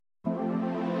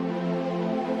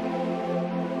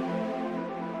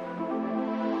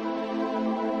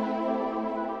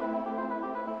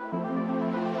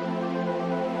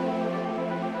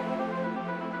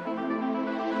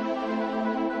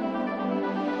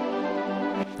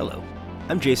Hello,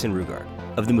 I'm Jason Rugaard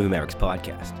of the Movie Mavericks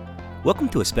podcast. Welcome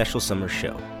to a special summer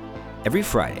show. Every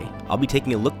Friday, I'll be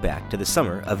taking a look back to the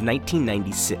summer of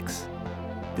 1996.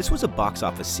 This was a box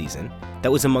office season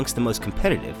that was amongst the most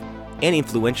competitive and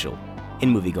influential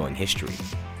in moviegoing history.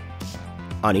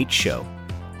 On each show,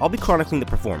 I'll be chronicling the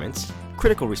performance,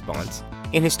 critical response,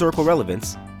 and historical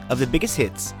relevance of the biggest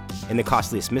hits and the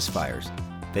costliest misfires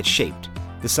that shaped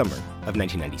the summer of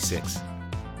 1996.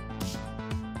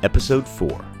 Episode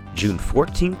 4, June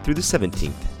 14th through the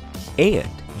 17th, and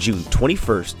June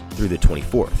 21st through the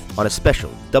 24th on a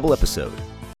special double episode.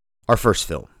 Our first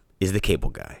film is The Cable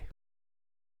Guy.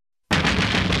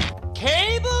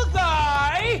 Cable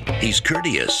Guy! He's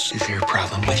courteous. Is there a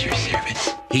problem with your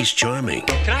service? He's charming.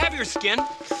 Can I have your skin?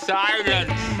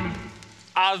 Silence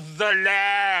of the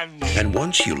lambs. And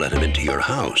once you let him into your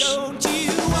house,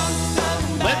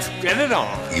 Let's get it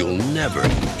on. you'll never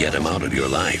get him out of your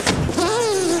life.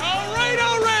 All right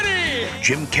already!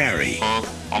 Jim Carrey,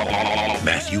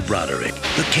 Matthew Broderick,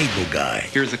 The Cable Guy,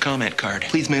 Here's a comment card.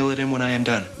 Please mail it in when I am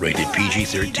done. rated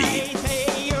PG-13.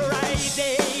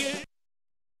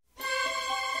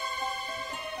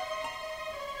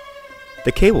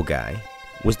 The Cable Guy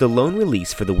was the lone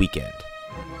release for the weekend.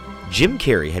 Jim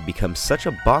Carrey had become such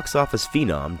a box office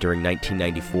phenom during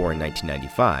 1994 and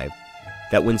 1995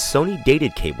 that when Sony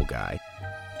dated Cable Guy,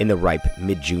 in the ripe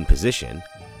mid-June position,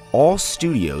 all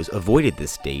studios avoided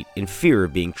this date in fear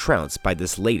of being trounced by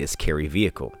this latest Carrey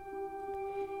vehicle.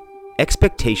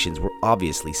 Expectations were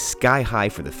obviously sky high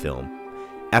for the film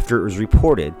after it was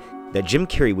reported that Jim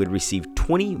Carrey would receive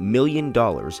 $20 million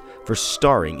for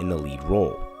starring in the lead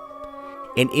role,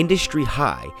 an industry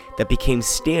high that became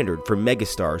standard for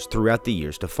megastars throughout the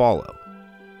years to follow.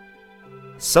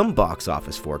 Some box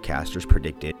office forecasters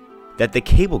predicted that The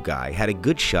Cable Guy had a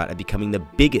good shot at becoming the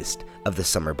biggest of the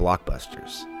summer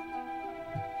blockbusters.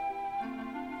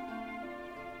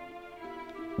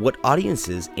 What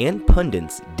audiences and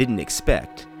pundits didn't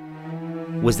expect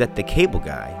was that The Cable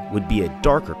Guy would be a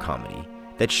darker comedy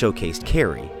that showcased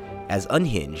Carrey as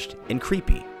unhinged and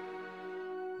creepy.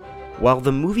 While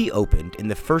the movie opened in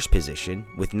the first position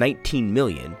with $19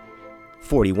 million,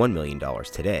 $41 million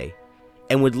today,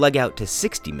 and would leg out to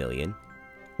 $60 million,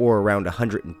 or around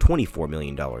 $124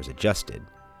 million adjusted,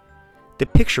 the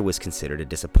picture was considered a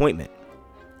disappointment.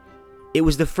 It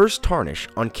was the first tarnish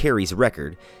on Carrey's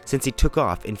record since he took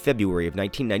off in February of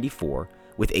 1994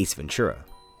 with Ace Ventura.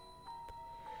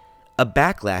 A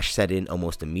backlash set in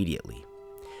almost immediately,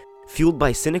 fueled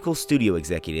by cynical studio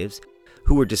executives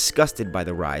who were disgusted by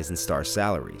the rise in star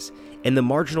salaries and the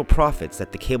marginal profits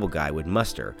that The Cable Guy would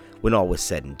muster when all was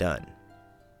said and done.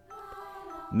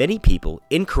 Many people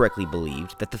incorrectly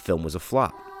believed that the film was a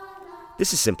flop.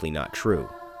 This is simply not true.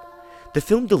 The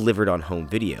film delivered on home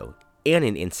video and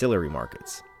in ancillary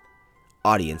markets.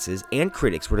 Audiences and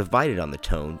critics were divided on the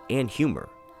tone and humor.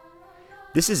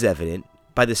 This is evident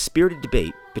by the spirited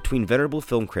debate between venerable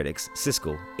film critics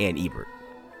Siskel and Ebert.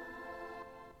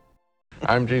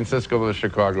 I'm Gene Siskel of the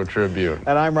Chicago Tribune.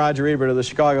 And I'm Roger Ebert of the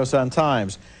Chicago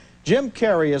Sun-Times. Jim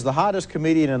Carrey is the hottest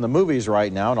comedian in the movies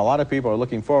right now, and a lot of people are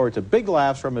looking forward to big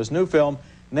laughs from his new film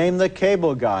named The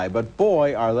Cable Guy, but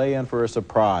boy, are they in for a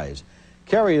surprise.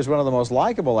 Carrey is one of the most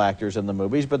likable actors in the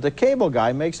movies, but The Cable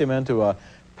Guy makes him into a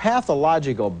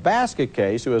pathological basket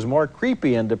case who is more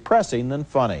creepy and depressing than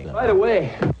funny. By the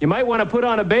way, you might want to put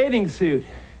on a bathing suit,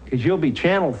 because you'll be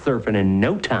channel surfing in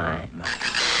no time.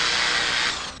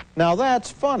 Now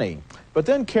that's funny, but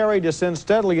then Carrey descends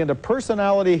steadily into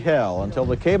personality hell until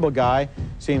The Cable Guy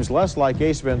seems less like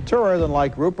Ace Ventura than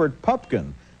like Rupert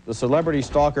Pupkin, the celebrity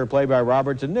stalker played by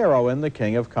Robert De Niro in The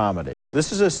King of Comedy.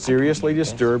 This is a seriously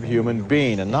disturbed human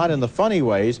being, and not in the funny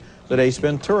ways that Ace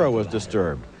Ventura was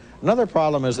disturbed. Another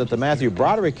problem is that the Matthew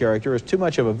Broderick character is too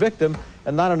much of a victim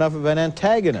and not enough of an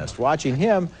antagonist. Watching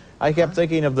him, I kept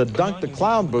thinking of the Dunk the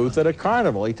Clown booth at a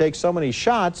carnival. He takes so many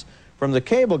shots from The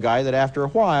Cable Guy that after a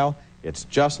while, it's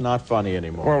just not funny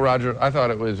anymore. Well, Roger, I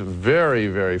thought it was very,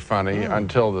 very funny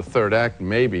until the third act,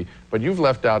 maybe. But you've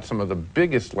left out some of the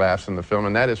biggest laughs in the film,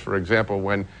 and that is, for example,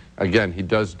 when, again, he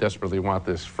does desperately want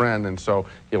this friend, and so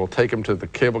he will take him to the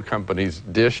cable company's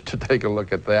dish to take a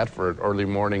look at that for an early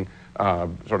morning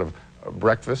sort of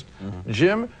breakfast.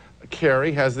 Jim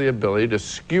Carrey has the ability to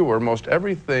skewer most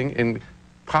everything in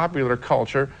popular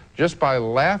culture just by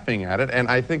laughing at it, and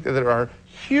I think that there are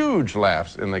huge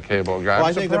laughs in The Cable Guy. Well,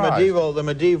 I think the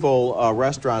medieval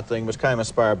restaurant thing was kind of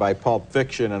inspired by Pulp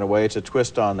Fiction in a way. It's a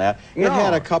twist on that. It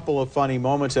had a couple of funny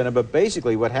moments in it, but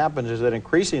basically what happens is that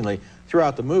increasingly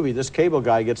throughout the movie, this Cable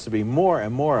Guy gets to be more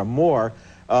and more and more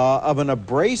of an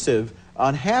abrasive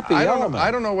unhappy element.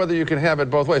 I don't know whether you can have it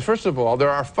both ways. First of all, there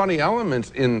are funny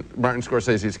elements in Martin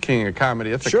Scorsese's King of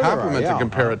Comedy. It's a compliment to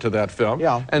compare it to that film.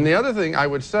 Yeah. And the other thing I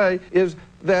would say is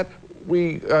that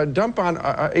we dump on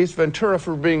Ace Ventura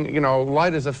for being,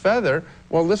 light as a feather.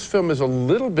 Well, this film is a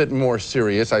little bit more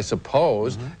serious, I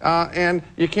suppose, and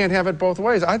you can't have it both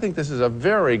ways. I think this is a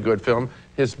very good film,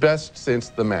 his best since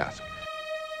The Mask.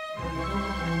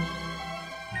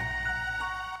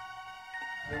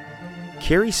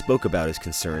 Carey spoke about his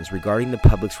concerns regarding the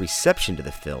public's reception to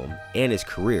the film and his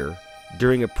career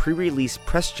during a pre-release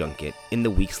press junket in the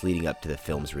weeks leading up to the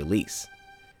film's release.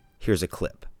 Here's a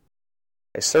clip.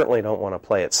 I certainly don't want to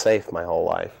play it safe my whole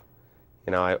life.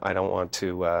 I don't want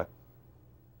to.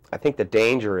 I think the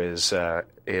danger is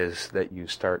that you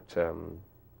start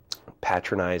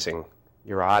patronizing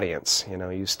your audience.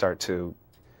 You start to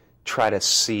try to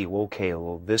see, okay,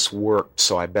 well, this worked,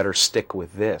 so I better stick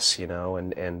with this.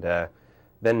 And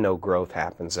then no growth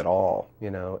happens at all.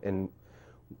 And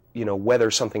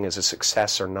whether something is a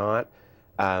success or not,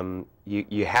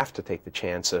 you have to take the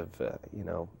chance of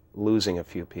losing a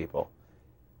few people.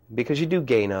 Because you do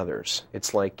gain others.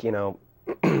 It's like,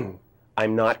 I'm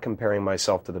not comparing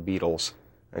myself to the Beatles.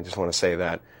 I just want to say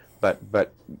that.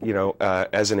 But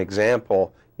as an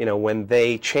example, when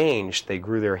they changed, they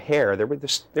grew their hair,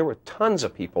 there were tons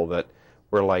of people that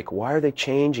were like, why are they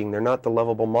changing? They're not the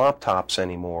lovable mop tops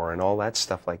anymore, and all that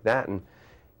stuff like that. And,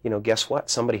 guess what?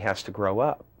 Somebody has to grow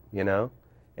up,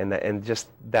 and just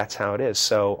that's how it is.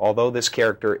 So although this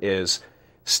character is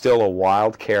still a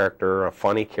wild character, a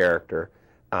funny character,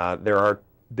 there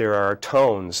are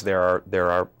tones, there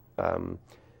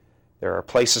are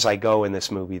places I go in this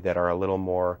movie that are a little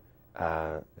more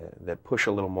that push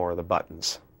a little more of the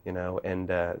buttons, and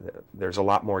there's a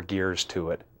lot more gears to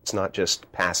it. It's not just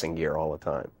passing gear all the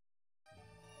time.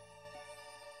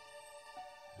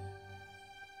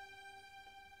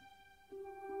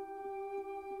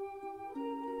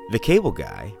 The Cable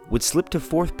Guy would slip to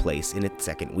 4th place in its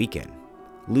second weekend,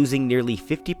 losing nearly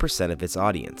 50% of its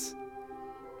audience.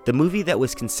 The movie that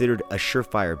was considered a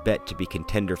surefire bet to be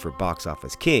contender for Box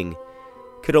Office King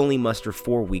could only muster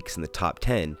 4 weeks in the top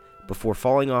 10 before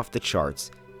falling off the charts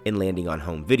and landing on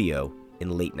home video in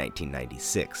late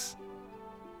 1996.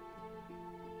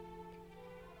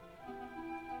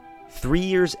 3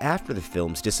 years after the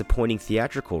film's disappointing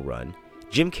theatrical run,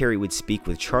 Jim Carrey would speak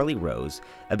with Charlie Rose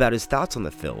about his thoughts on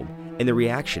the film and the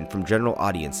reaction from general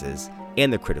audiences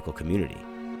and the critical community.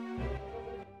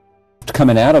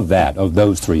 Coming out of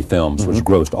those 3 films, which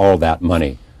grossed all that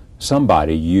money,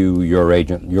 somebody, your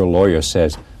agent, your lawyer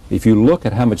says, if you look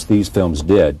at how much these films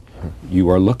did, you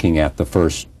are looking at the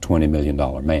first $20 million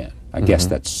man. I guess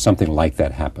that's something like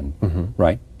that happened,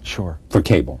 right? Sure. For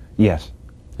cable. Yes.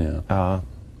 Yeah.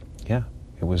 Yeah.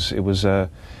 It was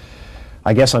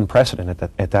I guess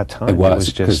unprecedented at that time. It was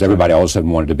because everybody all of a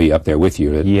sudden wanted to be up there with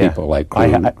you. Yeah. People like I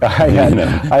had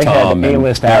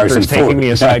A-list actors taking me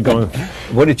aside going,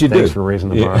 what did you do? Thanks for raising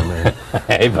the bar, man.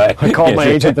 Hey, I called my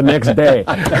agent the next day.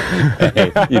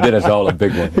 Hey, you did us all a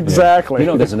big one. Exactly.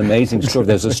 There's an amazing story.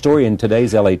 There's a story in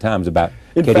today's LA Times about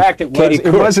In fact,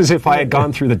 it was as if I had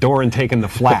gone through the door and taken the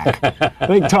flak. I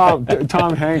think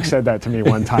Tom Hanks said that to me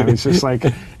one time. It's just like,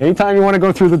 anytime you want to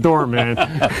go through the door, man.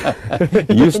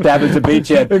 You stab at the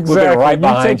beachhead, exactly. We'll be right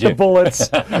behind you. You. Take the bullets,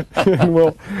 and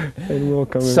we'll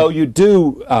come in. So you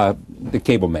do The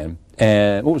Cable Man.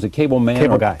 And what was it, Cable Man?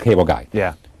 Cable Guy. Cable Guy.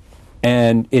 Yeah.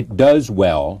 And it does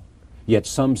well, yet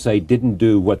some say didn't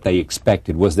do what they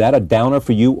expected. Was that a downer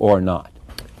for you or not?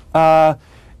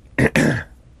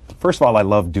 First of all, I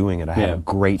love doing it. I had a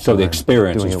great time. So the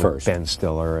experience doing was it first. with Ben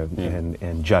Stiller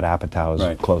and Judd Apatow is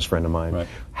a close friend of mine. Right.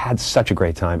 Had such a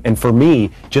great time. And for me,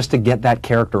 just to get that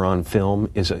character on film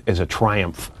is a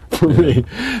triumph for me.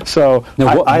 So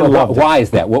I love it. Why is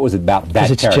that? What was it about that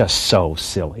character? It's just so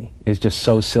silly. It's just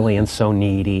so silly and so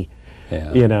needy.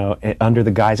 Yeah. Under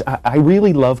the guise. I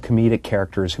really love comedic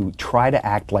characters who try to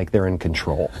act like they're in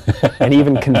control and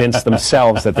even convince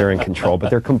themselves that they're in control, but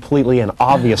they're completely and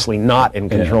obviously not in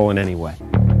control in any way.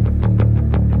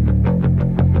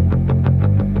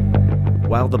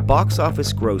 While the box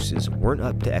office grosses weren't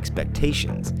up to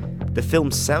expectations, the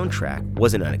film's soundtrack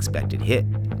was an unexpected hit.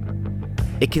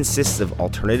 It consists of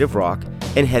alternative rock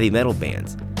and heavy metal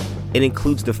bands, and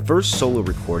includes the first solo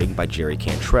recording by Jerry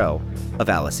Cantrell of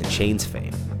Alice in Chains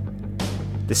fame.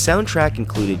 The soundtrack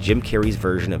included Jim Carrey's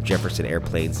version of Jefferson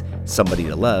Airplane's Somebody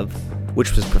to Love,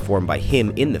 which was performed by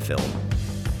him in the film.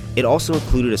 It also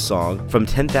included a song from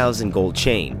 10,000 Gold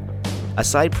Chain, a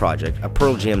side project of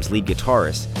Pearl Jam's lead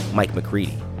guitarist, Mike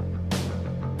McCready.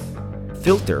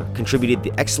 Filter contributed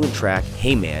the excellent track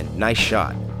Hey Man, Nice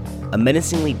Shot, a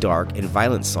menacingly dark and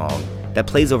violent song that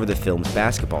plays over the film's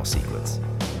basketball sequence.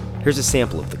 Here's a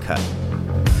sample of the cut.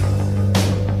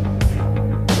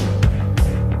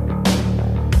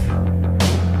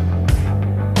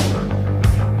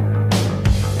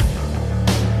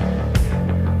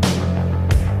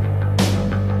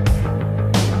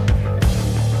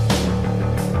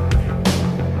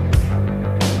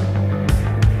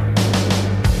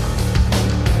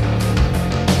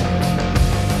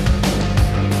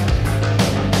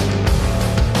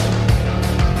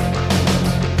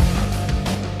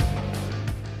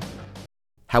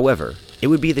 However, it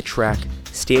would be the track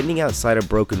Standing Outside a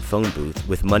Broken Phone Booth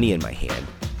with Money in My Hand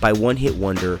by one-hit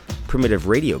wonder Primitive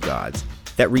Radio Gods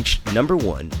that reached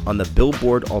 #1 on the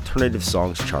Billboard Alternative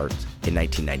Songs chart in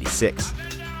 1996.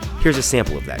 Here's a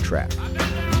sample of that track.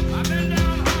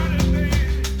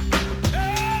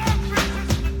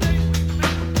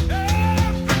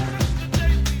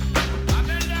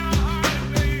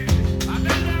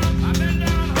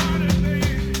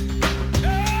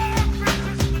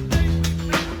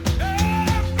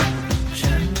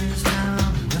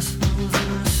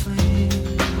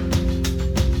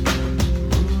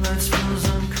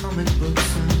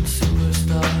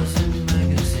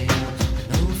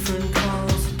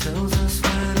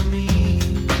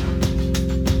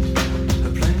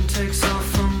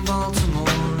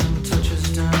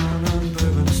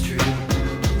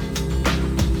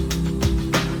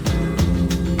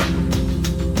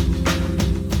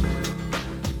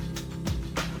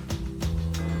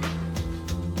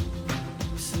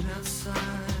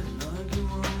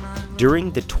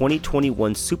 During the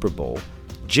 2021 Super Bowl,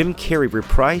 Jim Carrey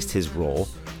reprised his role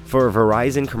for a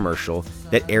Verizon commercial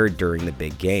that aired during the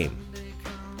big game.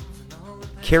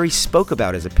 Carrey spoke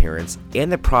about his appearance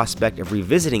and the prospect of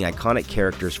revisiting iconic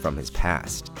characters from his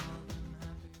past.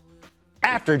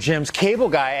 After Jim's Cable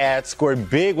Guy ad scored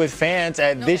big with fans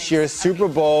at this year's Super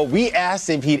Bowl, we asked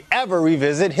if he'd ever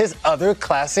revisit his other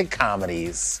classic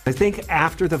comedies. I think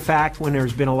after the fact, when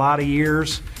there's been a lot of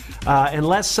years,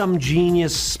 unless some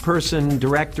genius person,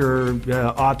 director,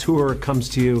 auteur comes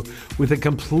to you with a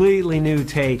completely new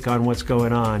take on what's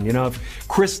going on. You know, if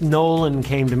Chris Nolan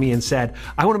came to me and said,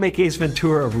 I want to make Ace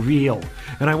Ventura real,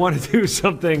 and I want to do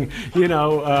something,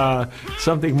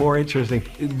 something more interesting,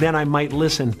 then I might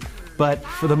listen. But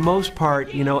for the most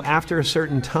part, after a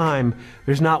certain time,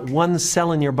 there's not one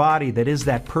cell in your body that is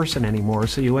that person anymore,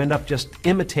 so you end up just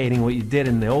imitating what you did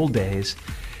in the old days.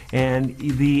 And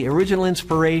the original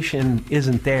inspiration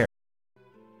isn't there.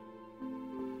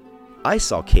 I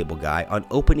saw Cable Guy on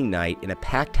opening night in a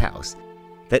packed house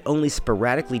that only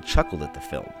sporadically chuckled at the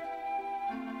film.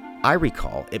 I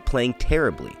recall it playing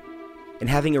terribly and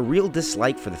having a real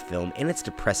dislike for the film and its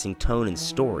depressing tone and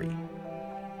story.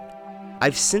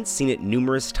 I've since seen it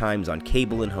numerous times on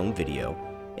cable and home video,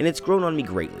 and it's grown on me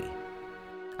greatly.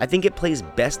 I think it plays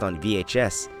best on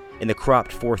VHS in the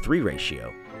cropped 4:3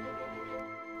 ratio.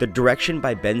 The direction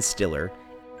by Ben Stiller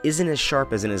isn't as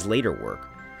sharp as in his later work,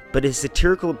 but his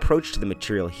satirical approach to the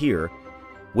material here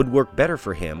would work better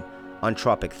for him on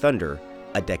Tropic Thunder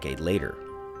a decade later.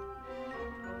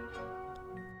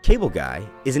 Cable Guy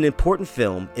is an important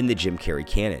film in the Jim Carrey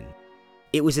canon.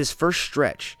 It was his first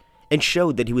stretch and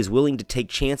showed that he was willing to take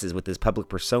chances with his public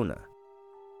persona.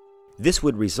 This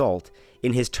would result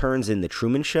in his turns in The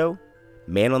Truman Show,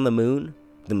 Man on the Moon,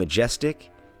 The Majestic,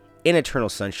 and Eternal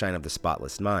Sunshine of the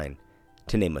Spotless Mind,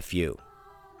 to name a few.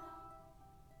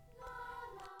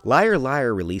 Liar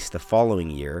Liar, released the following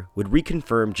year, would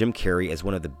reconfirm Jim Carrey as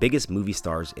one of the biggest movie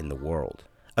stars in the world,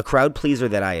 a crowd pleaser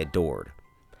that I adored.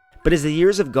 But as the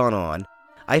years have gone on,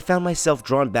 I found myself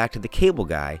drawn back to the Cable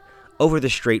Guy over the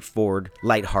straightforward,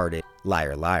 lighthearted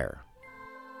Liar Liar.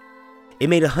 It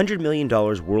made $100 million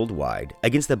worldwide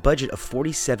against a budget of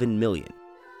 $47 million.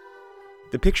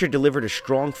 The picture delivered a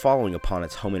strong following upon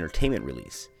its home entertainment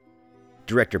release.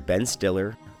 Director Ben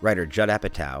Stiller, writer Judd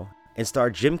Apatow, and star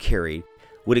Jim Carrey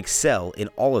would excel in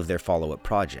all of their follow-up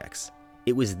projects.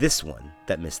 It was this one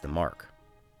that missed the mark.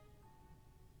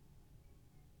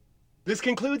 This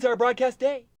concludes our broadcast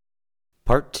day.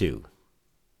 Part 2,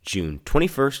 June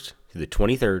 21st through the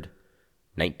 23rd,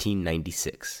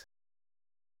 1996.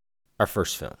 Our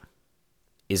first film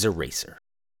is Eraser.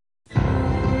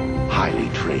 Highly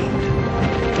trained.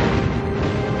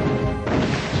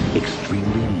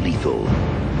 Extremely lethal.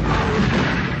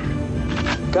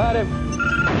 Got him.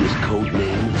 His code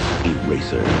name,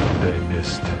 Eraser. They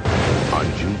missed. On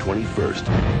June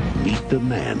 21st, meet the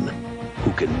man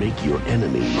who can make your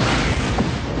enemies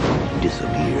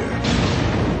disappear.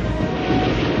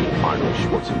 Arnold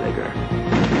Schwarzenegger.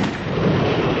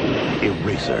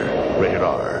 Eraser. Rated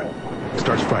R.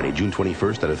 Starts Friday, June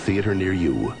 21st at a theater near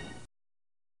you.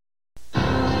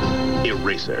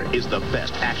 Eraser is the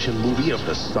best action movie of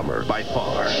the summer by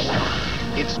far.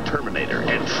 It's Terminator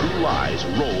and True Lies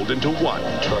rolled into one.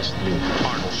 Trust me.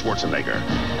 Arnold Schwarzenegger.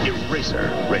 Eraser.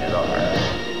 Rated R.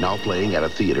 Now playing at a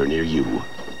theater near you.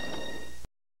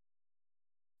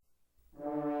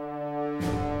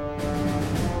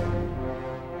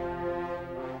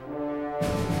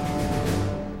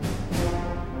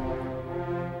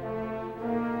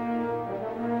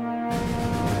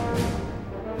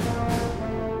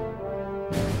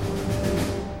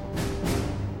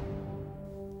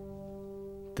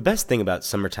 The best thing about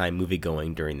summertime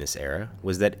movie-going during this era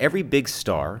was that every big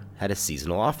star had a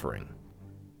seasonal offering.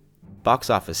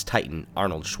 Box office titan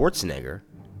Arnold Schwarzenegger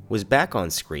was back on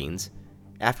screens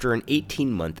after an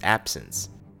 18-month absence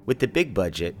with the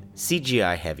big-budget,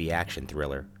 CGI-heavy action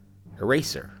thriller,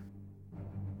 Eraser.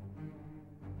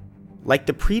 Like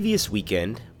the previous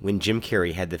weekend when Jim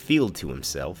Carrey had the field to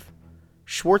himself,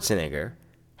 Schwarzenegger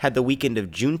had the weekend of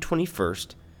June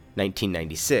 21st,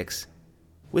 1996,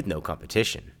 with no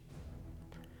competition.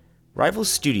 Rival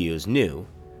studios knew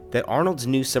that Arnold's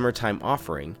new summertime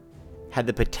offering had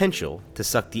the potential to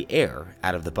suck the air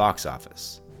out of the box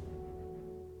office.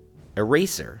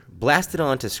 Eraser blasted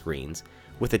onto screens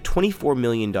with a $24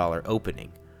 million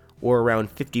opening, or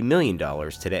around $50 million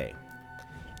today,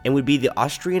 and would be the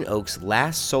Austrian Oak's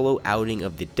last solo outing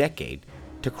of the decade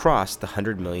to cross the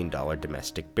 $100 million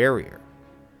domestic barrier,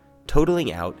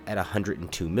 totaling out at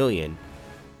 $102 million,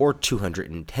 or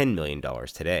 $210 million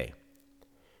today.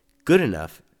 Good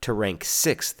enough to rank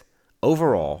 6th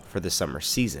overall for the summer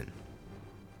season.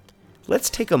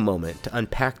 Let's take a moment to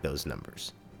unpack those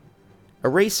numbers.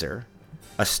 Eraser,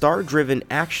 a star-driven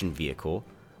action vehicle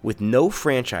with no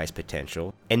franchise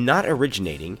potential and not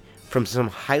originating from some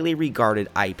highly regarded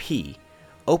IP,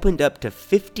 opened up to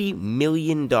 $50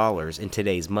 million in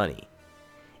today's money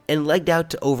and legged out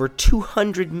to over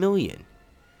 $200 million.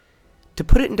 To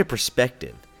put it into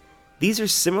perspective, these are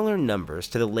similar numbers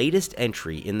to the latest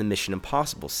entry in the Mission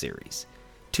Impossible series,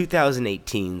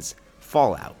 2018's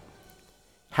Fallout.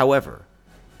 However,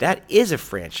 that is a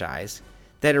franchise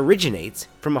that originates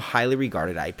from a highly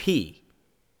regarded IP.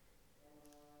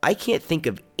 I can't think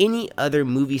of any other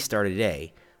movie star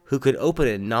today who could open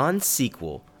a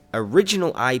non-sequel,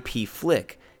 original IP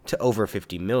flick to over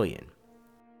 $50 million.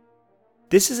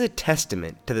 This is a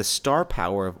testament to the star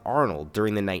power of Arnold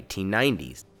during the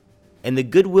 1990s, and the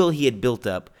goodwill he had built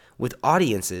up with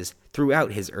audiences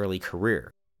throughout his early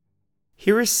career.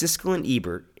 Here is Siskel and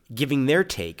Ebert giving their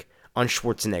take on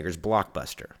Schwarzenegger's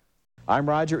blockbuster. I'm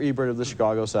Roger Ebert of the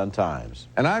Chicago Sun-Times.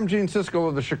 And I'm Gene Siskel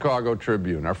of the Chicago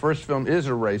Tribune. Our first film is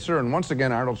Eraser, and once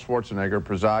again Arnold Schwarzenegger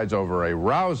presides over a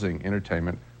rousing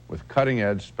entertainment with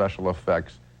cutting-edge special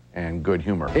effects and good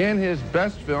humor. In his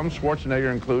best film,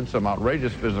 Schwarzenegger includes some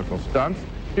outrageous physical stunts.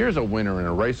 Here's a winner in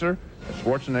Eraser.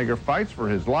 Schwarzenegger fights for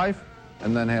his life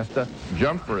and then has to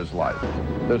jump for his life.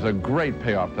 There's a great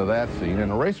payoff to that scene,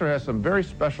 and Eraser has some very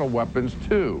special weapons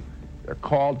too. They're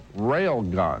called rail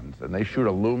guns, and they shoot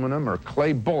aluminum or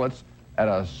clay bullets at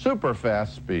a super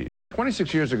fast speed.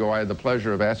 26 years ago, I had the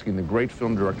pleasure of asking the great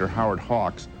film director Howard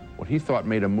Hawks what he thought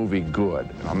made a movie good,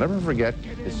 and I'll never forget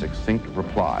his succinct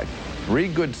reply. 3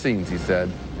 good scenes, he said,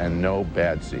 and no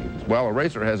bad scenes. Well,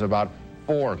 Eraser has about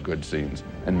 4 good scenes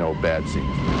and no bad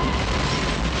scenes.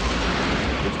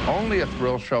 It's only a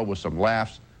thrill show with some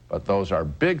laughs, but those are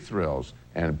big thrills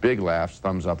and big laughs.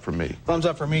 Thumbs up for me. Thumbs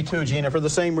up for me too, Gina, for the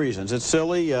same reasons. It's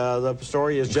silly. The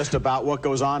story is just about what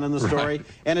goes on in the story, right,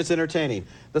 and it's entertaining.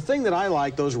 The thing that I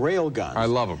like, those rail guns. I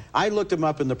love them. I looked them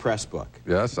up in the press book.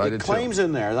 Yes, I did too. It claims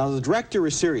in there. Now, the director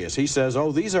is serious. He says,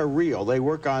 oh, these are real. They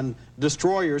work on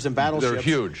destroyers and battleships. They're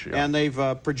huge. Yeah. And they've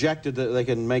projected that they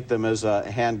can make them as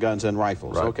handguns and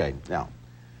rifles. Right. Okay, now.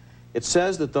 It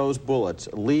says that those bullets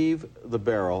leave the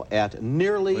barrel at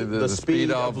nearly the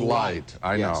speed of light.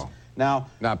 I know. Now,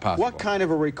 not possible. What kind of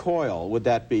a recoil would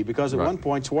that be? Because at one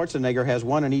point, Schwarzenegger has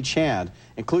one in each hand,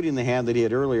 including the hand that he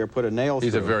had earlier put a nail through.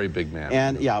 He's a very big man.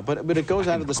 And yeah, but it goes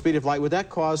out at the speed of light. Would that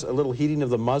cause a little heating of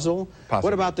the muzzle? Possibly.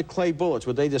 What about the clay bullets?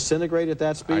 Would they disintegrate at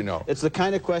that speed? I know. It's the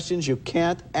kind of questions you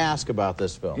can't ask about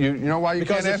this film. You know why you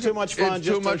because can't it's ask too much fun. It's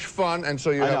too much fun, and so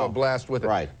you have a blast with it.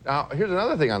 Right. Now, here's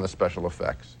another thing on the special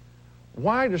effects.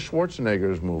 Why do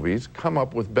Schwarzenegger's movies come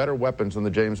up with better weapons than the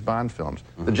James Bond films?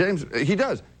 He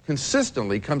does.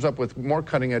 Consistently comes up with more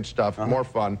cutting-edge stuff, more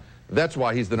fun. That's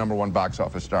why he's the #1 box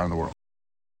office star in the world.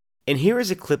 And here is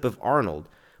a clip of Arnold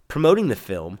promoting the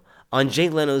film on Jay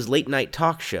Leno's late-night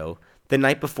talk show the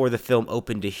night before the film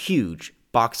opened to huge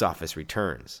box office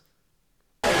returns.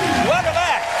 Welcome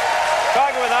back.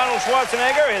 Talking with Arnold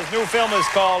Schwarzenegger. His new film is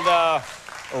called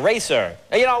Eraser.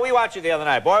 You know, we watched it the other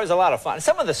night. Boy, it was a lot of fun.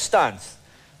 Some of the stunts,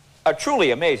 are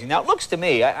truly amazing. Now, it looks to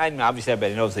me, I obviously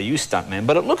everybody knows they use stuntmen,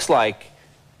 but it looks like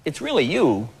it's really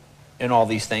you in all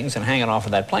these things and hanging off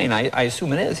of that plane. I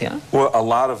assume it is, yeah? Well, a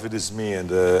lot of it is me,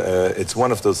 and it's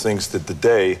one of those things that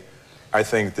today I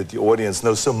think that the audience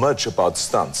knows so much about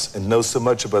stunts and knows so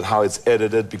much about how it's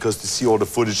edited because they see all the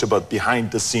footage about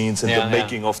behind the scenes and the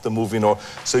making of the movie and all.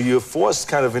 So you're forced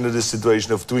kind of into this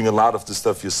situation of doing a lot of the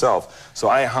stuff yourself. So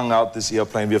I hung out this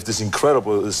airplane. We have this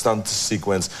incredible stunt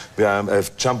sequence where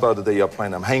I've jumped out of the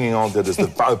airplane. I'm hanging on there. There's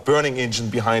the burning engine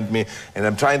behind me, and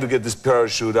I'm trying to get this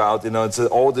parachute out. You know,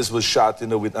 all this was shot, you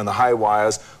know, on the high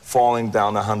wires, falling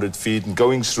down 100 feet and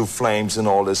going through flames and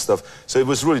all this stuff. So it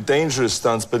was really dangerous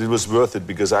stunts, but it was worth it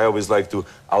because I always like to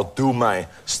outdo my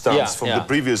stunts from the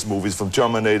previous movies, from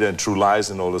Terminator and True Lies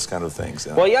and all those kind of things.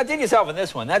 Well, you outdid yourself in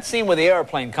this one. That scene where the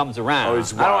airplane comes around. Oh,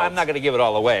 it's wild. I'm not going to give it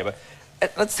all away, but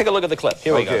let's take a look at the clip.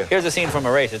 Here we go. Here's a scene from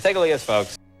Eraser. Take a look at this,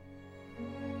 folks.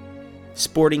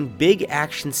 Sporting big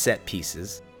action set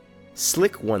pieces,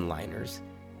 slick one-liners,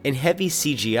 and heavy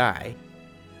CGI,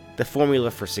 the formula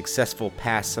for successful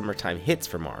past summertime hits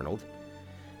from Arnold,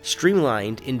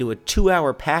 streamlined into a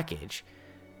 2-hour package,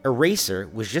 Eraser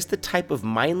was just the type of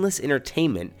mindless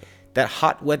entertainment that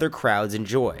hot weather crowds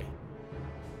enjoy.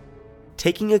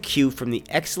 Taking a cue from the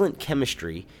excellent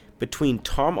chemistry between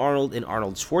Tom Arnold and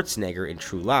Arnold Schwarzenegger in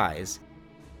True Lies,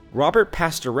 Robert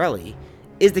Pastorelli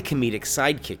is the comedic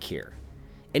sidekick here,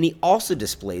 and he also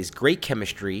displays great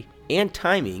chemistry and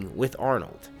timing with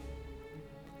Arnold.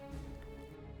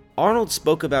 Arnold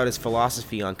spoke about his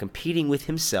philosophy on competing with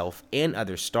himself and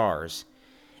other stars,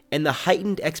 and the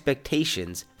heightened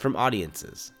expectations from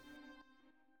audiences.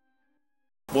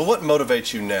 Well, what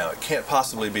motivates you now? It can't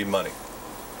possibly be money.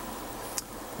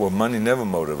 Well, money never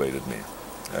motivated me.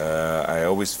 I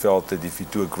always felt that if you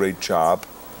do a great job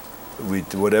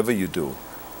with whatever you do,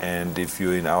 and if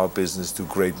you in our business do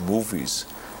great movies,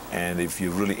 and if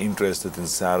you're really interested in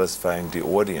satisfying the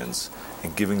audience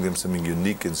and giving them something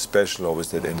unique and special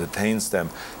always that entertains them,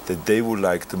 that they will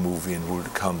like the movie and will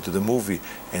come to the movie.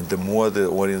 And the more the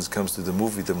audience comes to the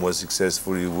movie, the more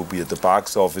successful you will be at the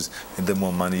box office and the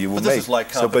more money you will make. But this is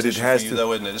like competition for you,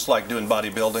 though, isn't it? It's like doing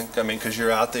bodybuilding. I mean, because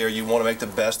you're out there, you want to make the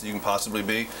best that you can possibly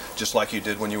be, just like you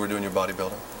did when you were doing your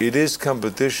bodybuilding. It is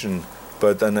competition,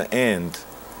 but in the end,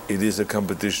 it is a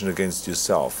competition against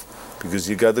yourself. Because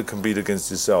you got to compete against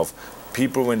yourself.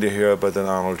 People, when they hear about an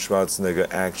Arnold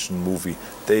Schwarzenegger action movie,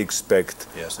 they expect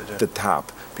the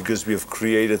top. Because we have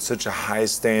created such a high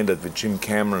standard with Jim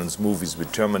Cameron's movies,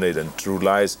 with Terminator and True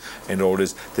Lies and all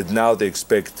this, that now they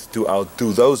expect to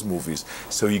outdo those movies.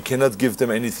 So you cannot give them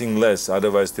anything less,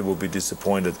 otherwise they will be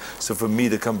disappointed. So for me,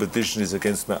 the competition is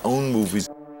against my own movies.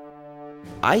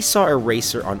 I saw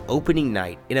Eraser on opening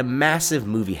night in a massive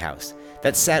movie house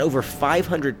that sat over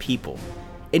 500 people,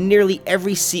 and nearly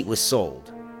every seat was sold.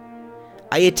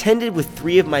 I attended with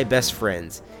 3 of my best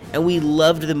friends, and we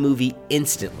loved the movie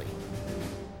instantly.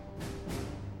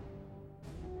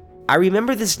 I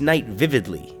remember this night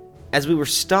vividly, as we were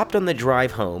stopped on the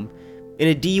drive home in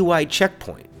a DUI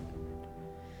checkpoint.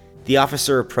 The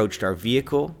officer approached our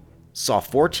vehicle, saw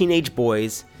 4 teenage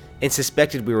boys, and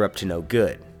suspected we were up to no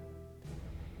good.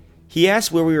 He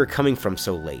asked where we were coming from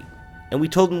so late, and we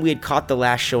told him we had caught the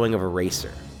last showing of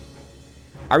Eraser.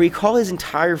 I recall his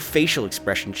entire facial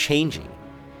expression changing,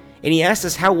 and he asked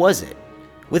us how was it,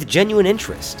 with genuine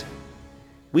interest.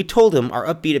 We told him our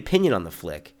upbeat opinion on the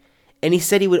flick, and he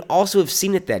said he would also have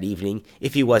seen it that evening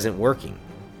if he wasn't working.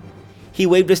 He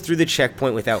waved us through the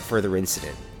checkpoint without further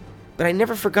incident, but I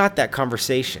never forgot that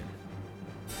conversation.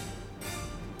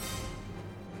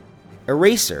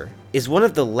 Eraser is one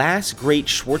of the last great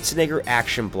Schwarzenegger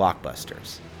action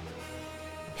blockbusters.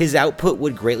 His output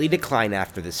would greatly decline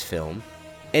after this film,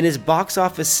 and his box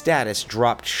office status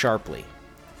dropped sharply.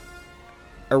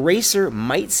 Eraser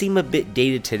might seem a bit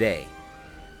dated today,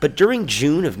 but during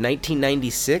June of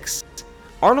 1996,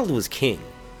 Arnold was king,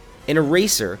 and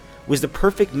Eraser was the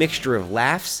perfect mixture of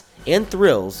laughs and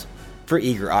thrills for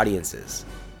eager audiences.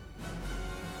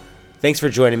 Thanks for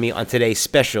joining me on today's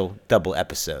special double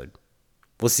episode.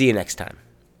 We'll see you next time.